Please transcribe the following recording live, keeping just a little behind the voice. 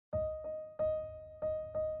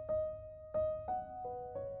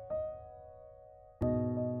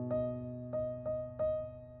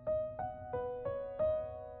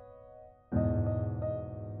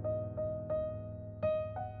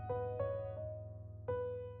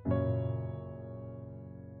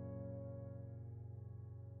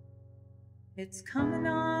It's coming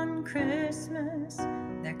on Christmas,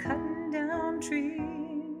 they're cutting down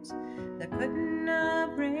trees, they're putting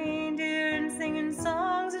up reindeer and singing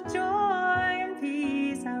songs of joy and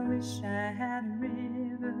peace. I wish I had a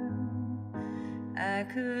river I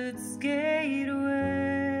could skate away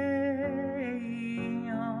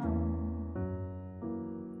on,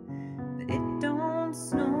 but it don't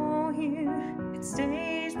snow here, it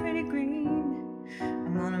stays pretty green.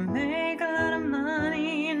 I'm gonna make a lot of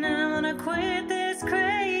money and I'm gonna quit this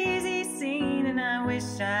crazy scene. And I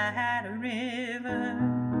wish I had a river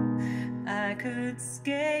I could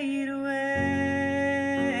skate away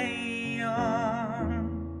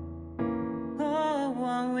on. Oh,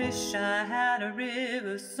 I wish I had a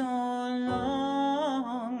river so long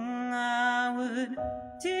I would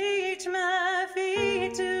teach my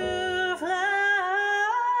feet to fly.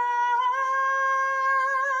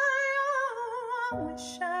 I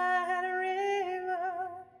wish I had a river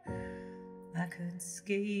I could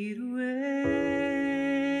skate away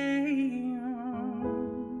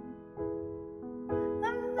on.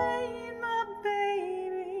 I made my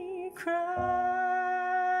baby cry.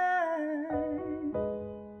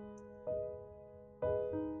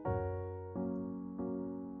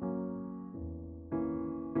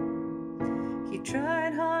 He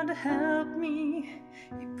tried hard to help me,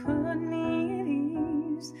 he put me at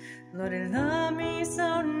ease. Lord, he loved me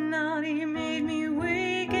so naughty, he made me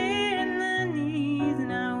weak in the knees.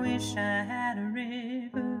 And I wish I had a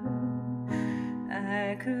river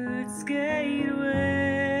I could skate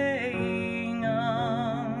away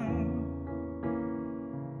on.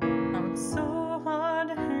 I'm so hard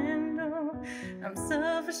to handle, I'm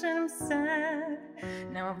selfish and I'm sad.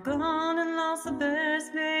 Now I've gone and lost the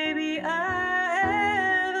best baby I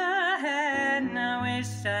ever had. And I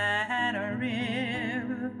wish I had a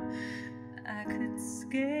river I could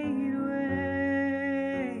skate away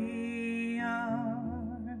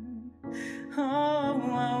on. Oh,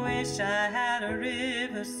 I wish I had a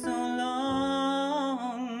river so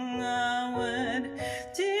long I would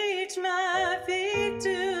teach my feet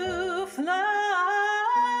to fly.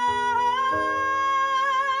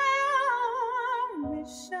 I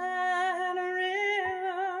wish I had a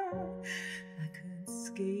river I could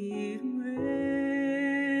skate away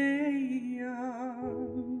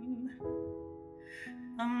on.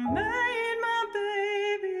 I made my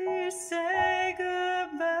baby say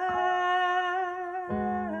goodbye.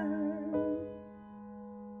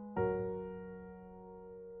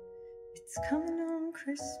 It's coming on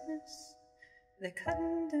Christmas, they're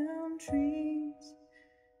cutting down trees,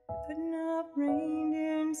 putting up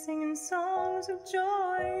reindeer and singing songs of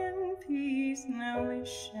joy and peace. And I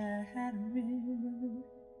wish I had a river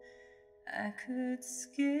I could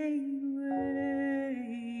skate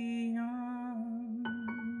away.